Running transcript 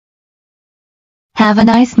Have a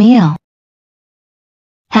nice meal.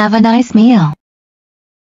 Have a nice meal.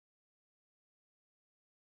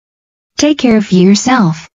 Take care of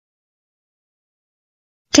yourself.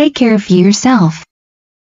 Take care of yourself.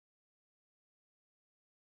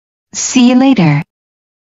 See you later.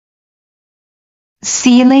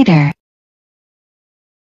 See you later.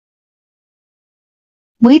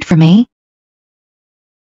 Wait for me.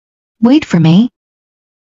 Wait for me.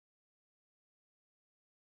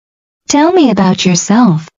 Tell me about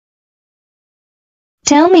yourself.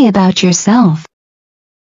 Tell me about yourself.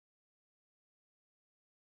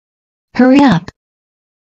 Hurry up.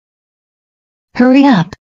 Hurry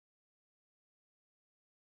up.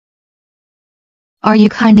 Are you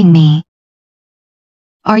kinding me?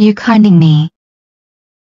 Are you kinding me?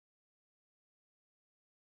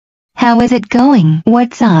 How is it going?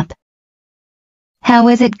 What's up? How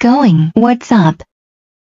is it going? What's up?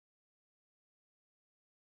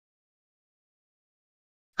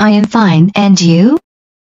 I am fine, and you?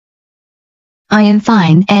 I am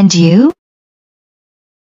fine, and you?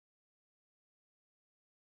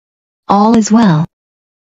 All is well.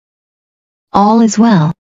 All is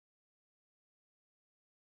well.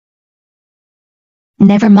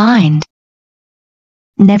 Never mind.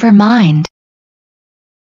 Never mind.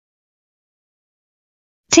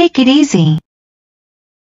 Take it easy.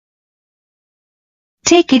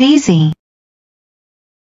 Take it easy.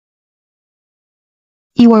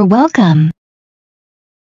 You are welcome.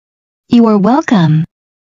 You are welcome.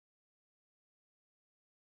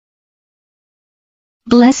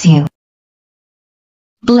 Bless you.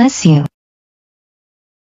 Bless you.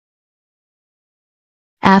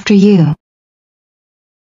 After you.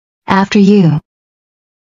 After you.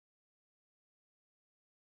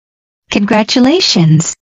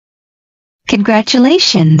 Congratulations.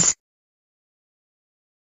 Congratulations.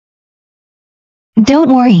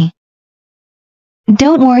 Don't worry.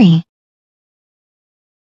 Don't worry.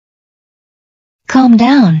 Calm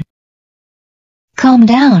down. Calm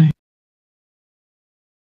down.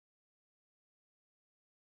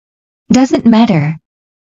 Doesn't matter.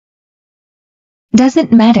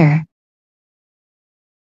 Doesn't matter.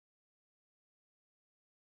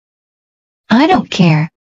 I don't care.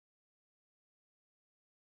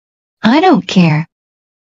 I don't care.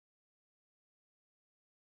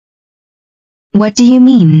 What do you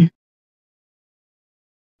mean?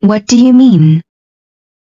 What do you mean?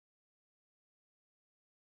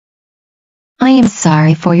 I am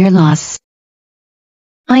sorry for your loss.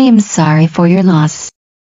 I am sorry for your loss.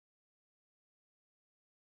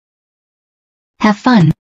 Have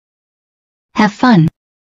fun. Have fun.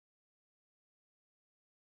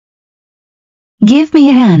 Give me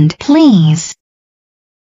a hand, please.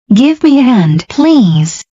 Give me a hand,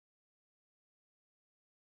 please.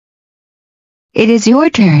 It is your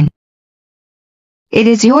turn. It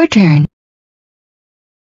is your turn.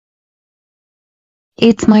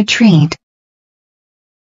 It's my treat.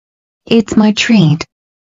 It's my treat.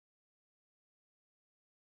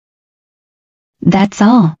 That's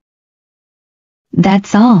all.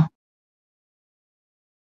 That's all.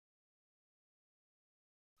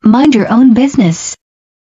 Mind your own business.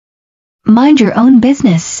 Mind your own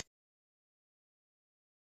business.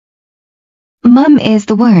 Mum is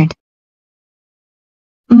the word.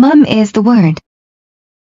 Mum is the word.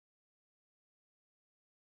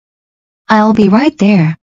 I'll be right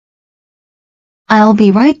there. I'll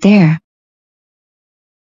be right there.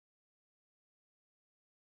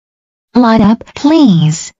 Line up,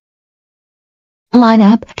 please. Line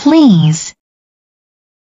up, please.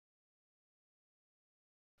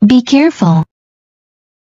 Be careful.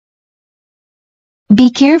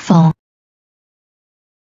 Be careful.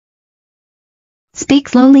 Speak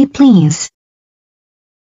slowly, please.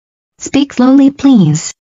 Speak slowly,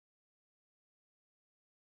 please.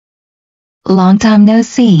 Long time no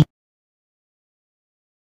see.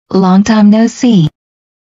 Long time no see.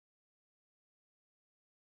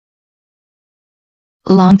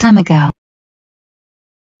 Long time ago.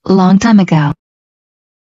 Long time ago.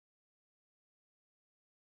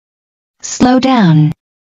 Slow down.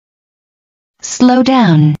 Slow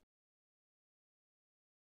down.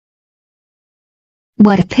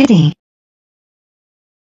 What a pity.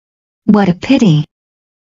 What a pity.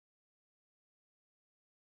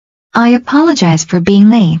 I apologize for being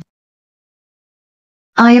late.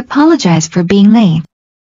 I apologize for being late.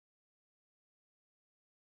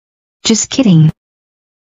 Just kidding.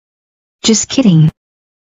 Just kidding.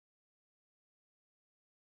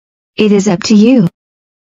 It is up to you.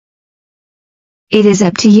 It is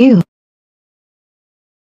up to you.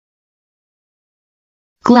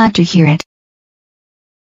 Glad to hear it.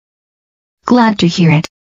 Glad to hear it.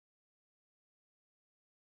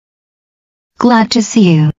 Glad to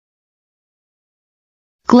see you.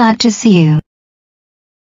 Glad to see you.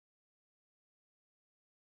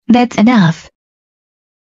 That's enough.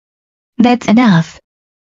 That's enough.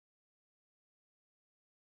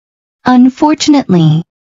 Unfortunately.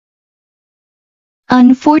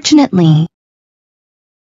 Unfortunately.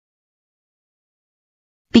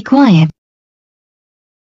 Be quiet.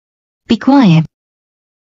 Be quiet.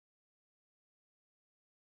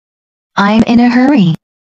 I'm in a hurry.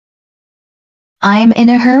 I'm in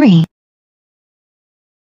a hurry.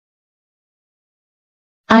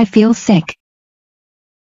 I feel sick.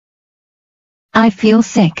 I feel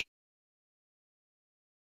sick.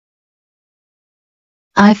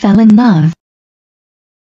 I fell in love.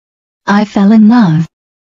 I fell in love.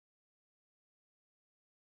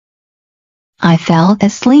 I fell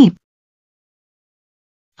asleep.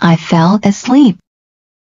 I fell asleep.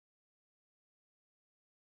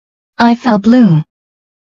 I fell blue.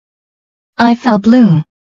 I fell blue.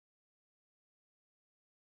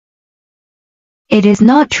 It is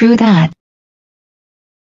not true that.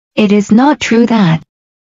 It is not true that.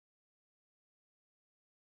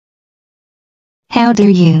 How dare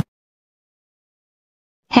you?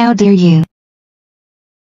 How dare you?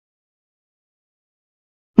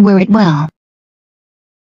 Wear it well.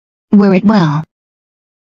 Wear it well.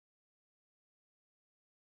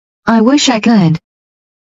 I wish I could.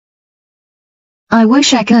 I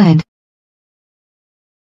wish I could.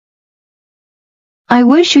 I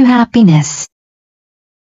wish you happiness.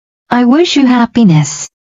 I wish you happiness.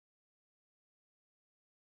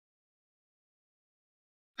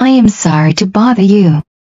 I am sorry to bother you.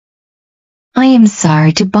 I am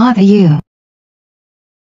sorry to bother you.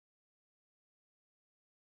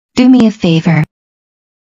 Do me a favor.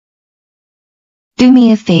 Do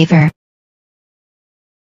me a favor.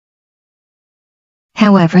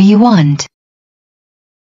 However you want.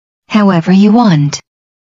 However you want.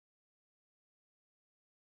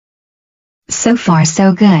 So far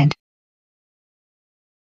so good.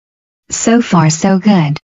 So far so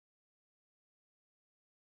good.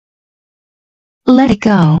 Let it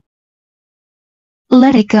go.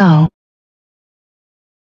 Let it go.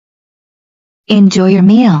 Enjoy your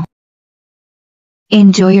meal.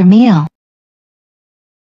 Enjoy your meal.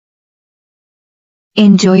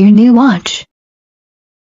 Enjoy your new watch.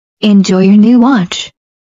 Enjoy your new watch.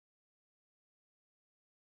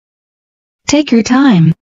 Take your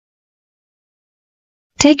time.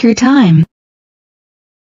 Take your time.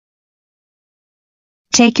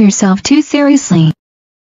 Take yourself too seriously.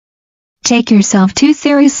 Take yourself too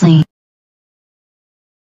seriously.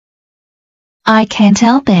 I can't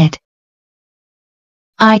help it.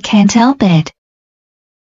 I can't help it.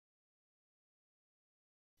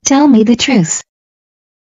 Tell me the truth.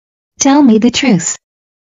 Tell me the truth.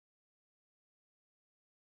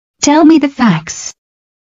 Tell me the facts.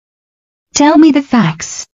 Tell me the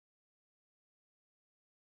facts.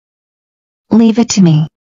 Leave it to me.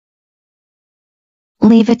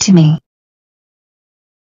 Leave it to me.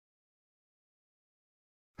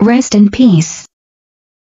 Rest in peace.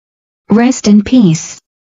 Rest in peace.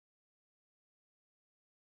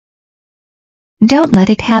 Don't let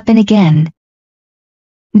it happen again.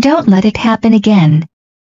 Don't let it happen again.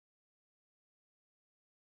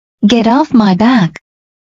 Get off my back.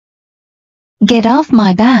 Get off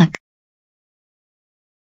my back.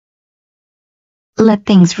 Let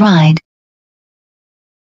things ride.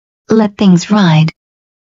 Let things ride.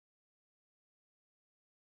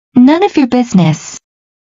 None of your business.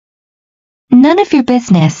 None of your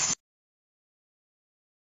business.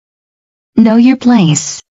 Know your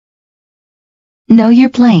place. Know your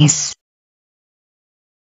place.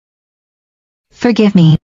 Forgive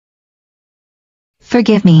me.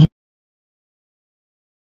 Forgive me.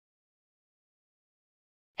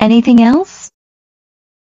 Anything else?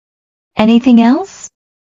 Anything else?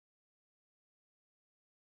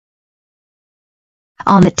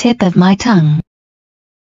 On the tip of my tongue.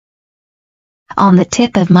 On the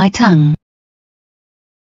tip of my tongue.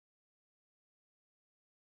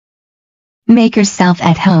 Make yourself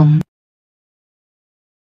at home.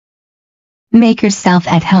 Make yourself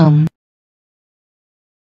at home.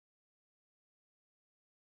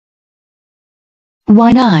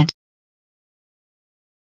 Why not?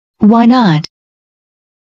 Why not?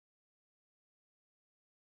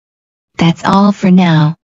 That's all for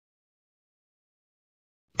now.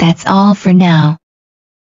 That's all for now.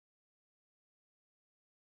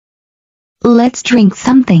 Let's drink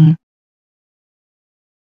something.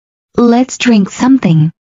 Let's drink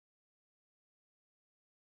something.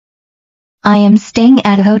 I am staying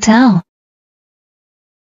at a hotel.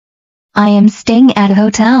 I am staying at a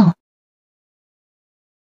hotel.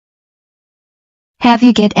 Have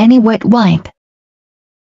you get any wet wipe?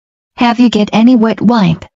 Have you get any wet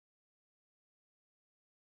wipe?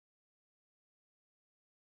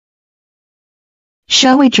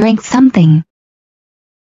 Shall we drink something?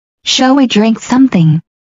 Shall we drink something?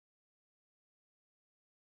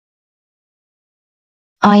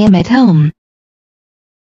 I am at home.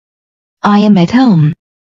 I am at home.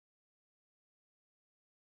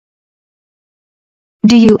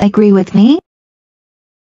 Do you agree with me?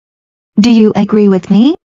 Do you agree with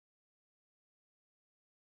me?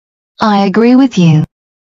 I agree with you.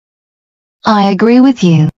 I agree with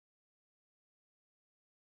you.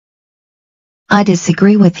 I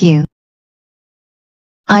disagree with you.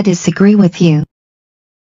 I disagree with you.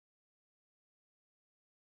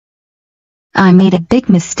 I made a big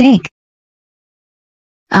mistake.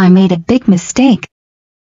 I made a big mistake.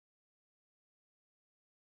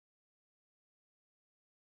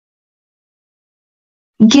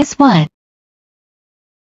 Guess what?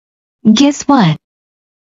 Guess what?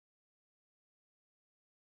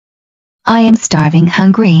 I am starving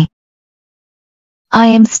hungry. I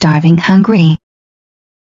am starving hungry.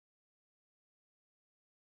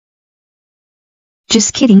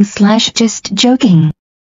 Just kidding slash just joking.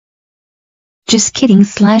 Just kidding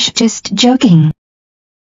slash just joking.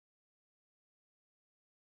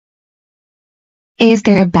 Is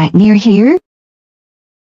there a bag near here?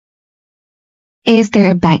 Is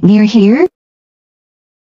there a bag near here?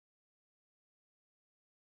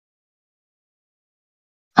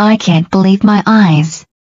 I can't believe my eyes.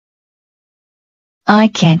 I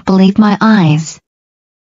can't believe my eyes.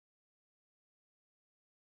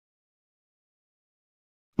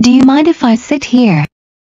 Do you mind if I sit here?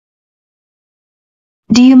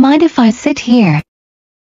 Do you mind if I sit here?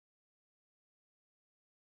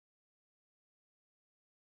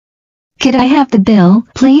 Could I have the bill,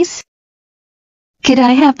 please? Could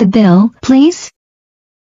I have the bill, please?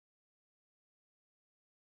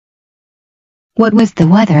 What was the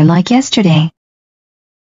weather like yesterday?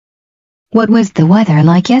 What was the weather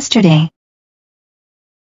like yesterday?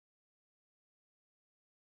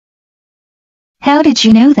 How did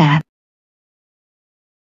you know that?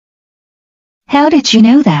 How did you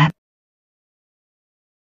know that?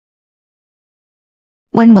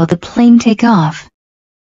 When will the plane take off?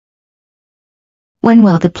 When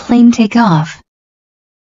will the plane take off?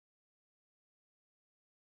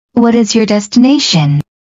 What is your destination?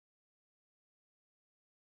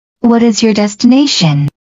 What is your destination?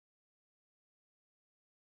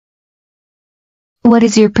 What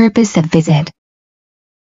is your purpose of visit?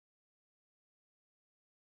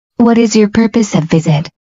 What is your purpose of visit?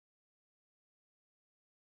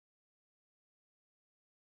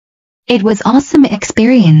 It was awesome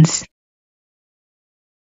experience.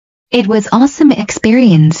 It was awesome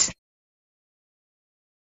experience.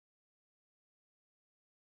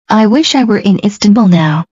 I wish I were in Istanbul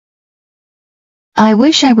now. I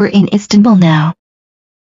wish I were in Istanbul now.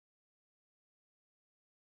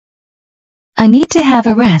 I need to have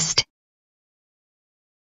a rest.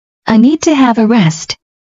 I need to have a rest.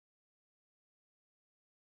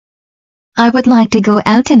 I would like to go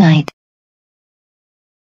out tonight.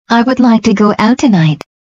 I would like to go out tonight.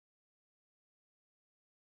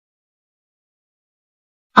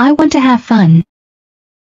 I want to have fun.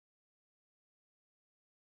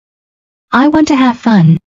 I want to have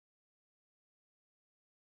fun.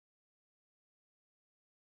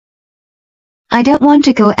 I don't want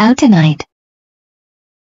to go out tonight.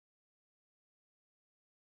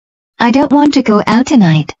 I don't want to go out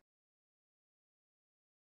tonight.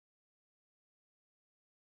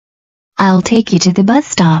 I'll take you to the bus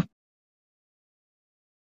stop.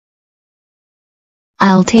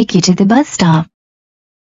 I'll take you to the bus stop.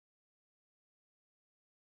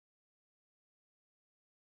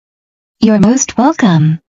 You're most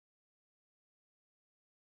welcome.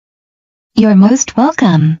 You're most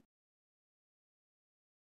welcome.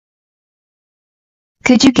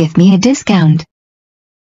 Could you give me a discount?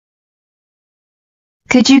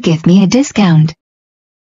 Could you give me a discount?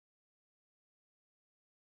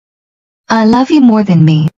 I love you more than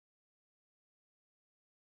me.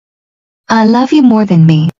 I love you more than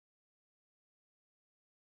me.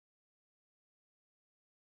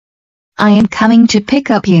 I am coming to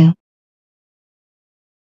pick up you.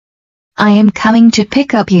 I am coming to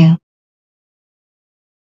pick up you.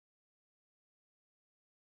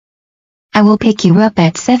 I will pick you up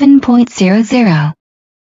at 7:00.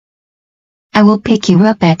 I will pick you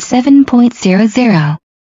up at 7:00.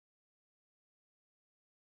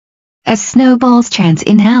 A snowball's chance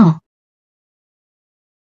in hell.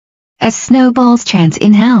 A snowball's chance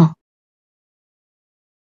in hell.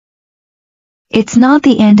 It's not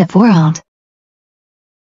the end of world.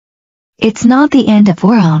 It's not the end of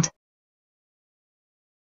world.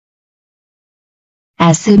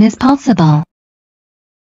 As soon as possible.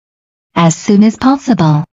 As soon as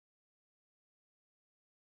possible.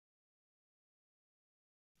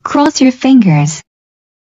 Cross your fingers.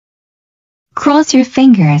 Cross your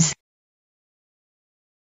fingers.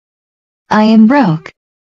 I am broke.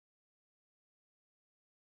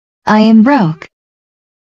 I am broke.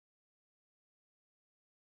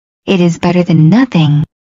 It is better than nothing.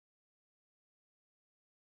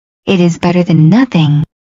 It is better than nothing.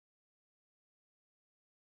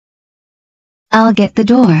 I'll get the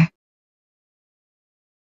door.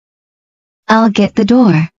 I'll get the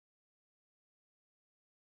door.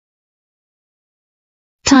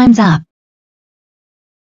 Time's up.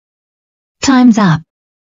 Time's up.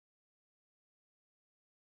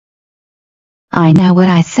 I know what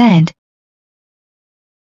I said.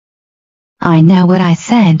 I know what I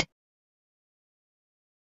said.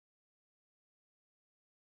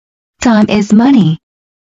 Time is money.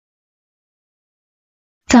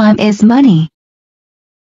 Time is money.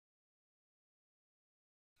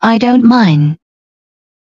 I don't mind.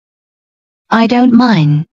 I don't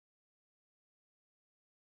mind.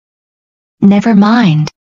 Never mind.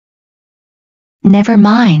 Never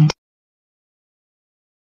mind.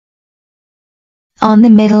 On the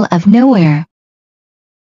middle of nowhere.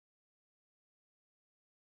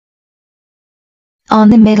 On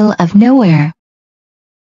the middle of nowhere.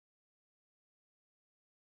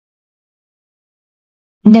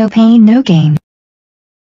 No pain, no gain.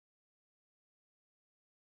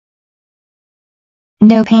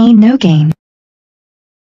 No pain, no gain.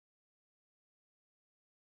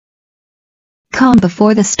 Calm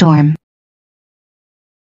before the storm.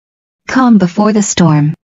 Calm before the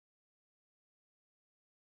storm.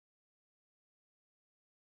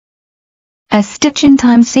 A stitch in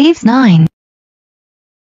time saves 9.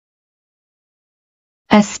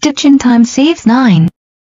 A stitch in time saves 9.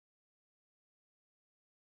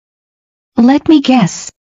 Let me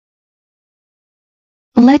guess.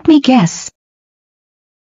 Let me guess.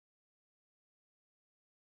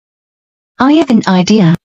 I have an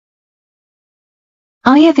idea.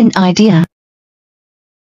 I have an idea.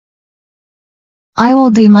 I will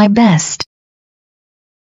do my best.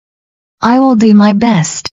 I will do my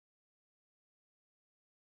best.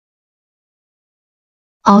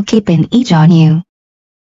 I'll keep an edge on you.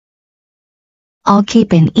 I'll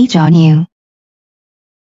keep an edge on you.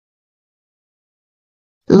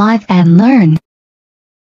 Live and learn.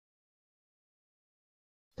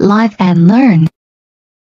 Live and learn.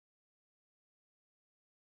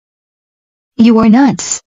 You are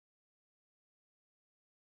nuts.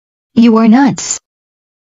 You are nuts.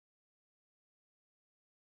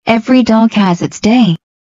 Every dog has its day.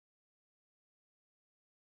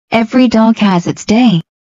 Every dog has its day.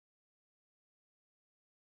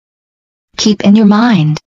 Keep in your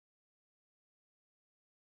mind.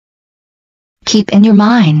 Keep in your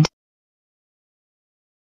mind.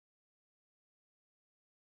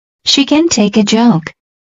 She can take a joke.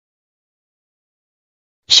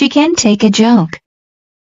 She can take a joke.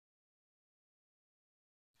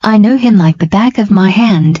 I know him like the back of my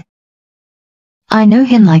hand. I know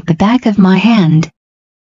him like the back of my hand.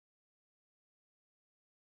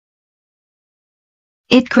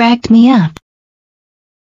 It cracked me up.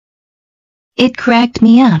 It cracked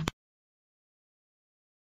me up.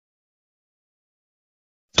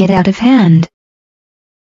 Get out of hand.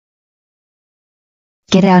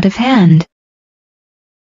 Get out of hand.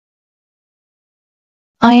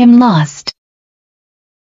 I am lost.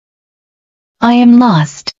 I am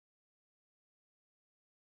lost.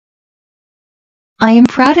 I am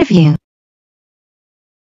proud of you.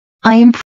 I am